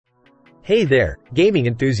Hey there, gaming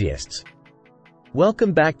enthusiasts!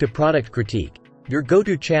 Welcome back to Product Critique, your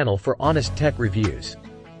go-to channel for honest tech reviews.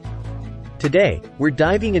 Today, we're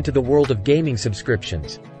diving into the world of gaming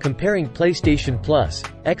subscriptions, comparing PlayStation Plus,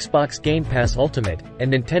 Xbox Game Pass Ultimate,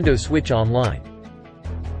 and Nintendo Switch Online.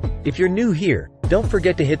 If you're new here, don't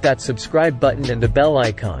forget to hit that subscribe button and the bell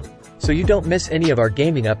icon, so you don't miss any of our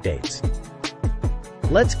gaming updates.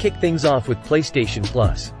 Let's kick things off with PlayStation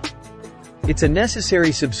Plus. It's a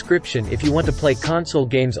necessary subscription if you want to play console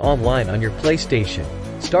games online on your PlayStation,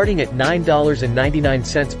 starting at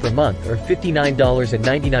 $9.99 per month or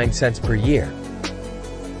 $59.99 per year.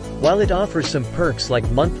 While it offers some perks like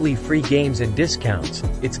monthly free games and discounts,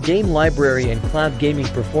 its game library and cloud gaming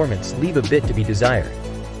performance leave a bit to be desired.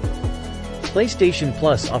 PlayStation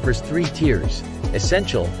Plus offers 3 tiers: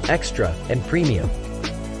 Essential, Extra, and Premium.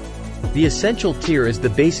 The Essential tier is the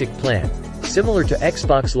basic plan, similar to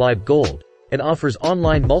Xbox Live Gold, and offers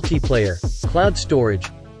online multiplayer, cloud storage,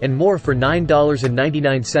 and more for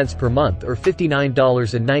 $9.99 per month or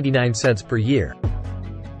 $59.99 per year.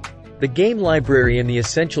 The game library in the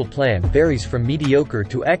Essential plan varies from mediocre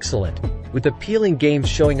to excellent, with appealing games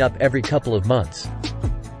showing up every couple of months.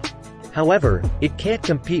 However, it can't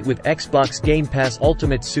compete with Xbox Game Pass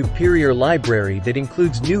Ultimate's superior library that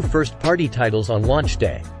includes new first-party titles on launch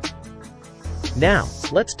day. Now,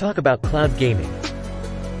 let's talk about cloud gaming.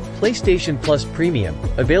 PlayStation Plus Premium,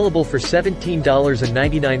 available for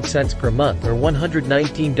 $17.99 per month or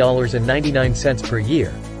 $119.99 per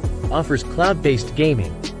year, offers cloud-based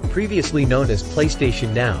gaming, previously known as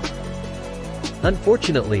PlayStation Now.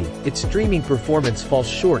 Unfortunately, its streaming performance falls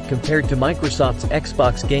short compared to Microsoft's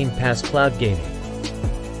Xbox Game Pass cloud gaming.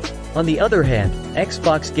 On the other hand,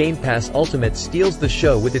 Xbox Game Pass Ultimate steals the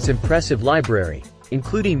show with its impressive library,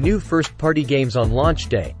 including new first-party games on launch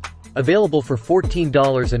day, available for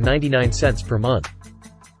 $14.99 per month.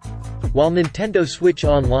 While Nintendo Switch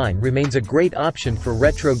Online remains a great option for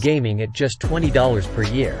retro gaming at just $20 per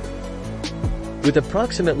year. With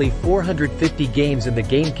approximately 450 games in the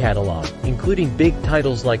game catalog, including big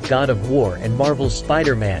titles like God of War and Marvel's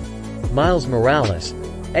Spider-Man, Miles Morales,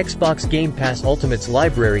 Xbox Game Pass Ultimate's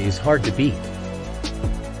library is hard to beat.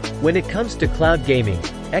 When it comes to cloud gaming,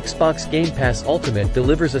 Xbox Game Pass Ultimate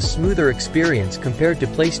delivers a smoother experience compared to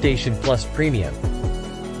PlayStation Plus Premium.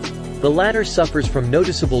 The latter suffers from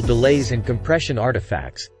noticeable delays and compression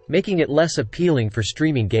artifacts, making it less appealing for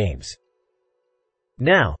streaming games.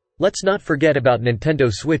 Now, let's not forget about Nintendo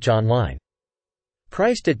Switch Online.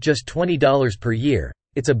 Priced at just $20 per year,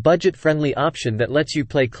 it's a budget-friendly option that lets you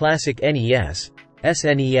play classic NES,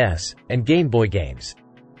 SNES, and Game Boy games.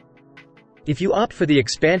 If you opt for the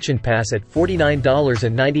expansion pass at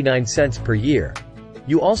 $49.99 per year,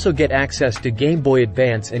 you also get access to Game Boy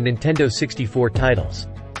Advance and Nintendo 64 titles.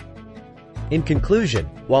 In conclusion,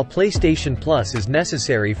 while PlayStation Plus is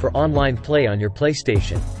necessary for online play on your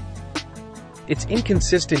PlayStation, its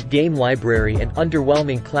inconsistent game library and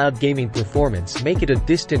underwhelming cloud gaming performance make it a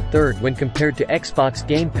distant third when compared to Xbox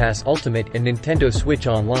Game Pass Ultimate and Nintendo Switch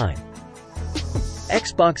Online.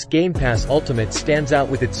 Xbox Game Pass Ultimate stands out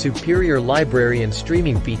with its superior library and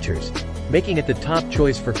streaming features, making it the top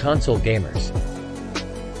choice for console gamers.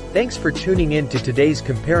 Thanks for tuning in to today's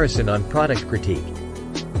comparison on Product Critique.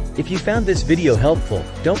 If you found this video helpful,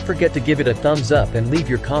 don't forget to give it a thumbs up and leave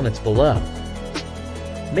your comments below.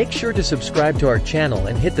 Make sure to subscribe to our channel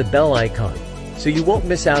and hit the bell icon, so you won't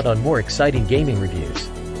miss out on more exciting gaming reviews.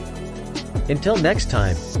 Until next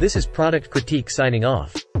time, this is Product Critique signing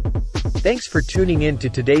off. Thanks for tuning in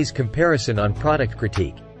to today's comparison on Product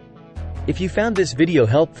Critique. If you found this video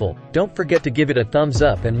helpful, don't forget to give it a thumbs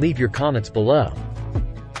up and leave your comments below.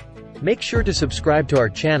 Make sure to subscribe to our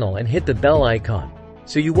channel and hit the bell icon,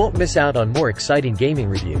 so you won't miss out on more exciting gaming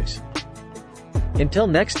reviews. Until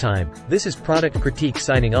next time, this is Product Critique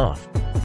signing off.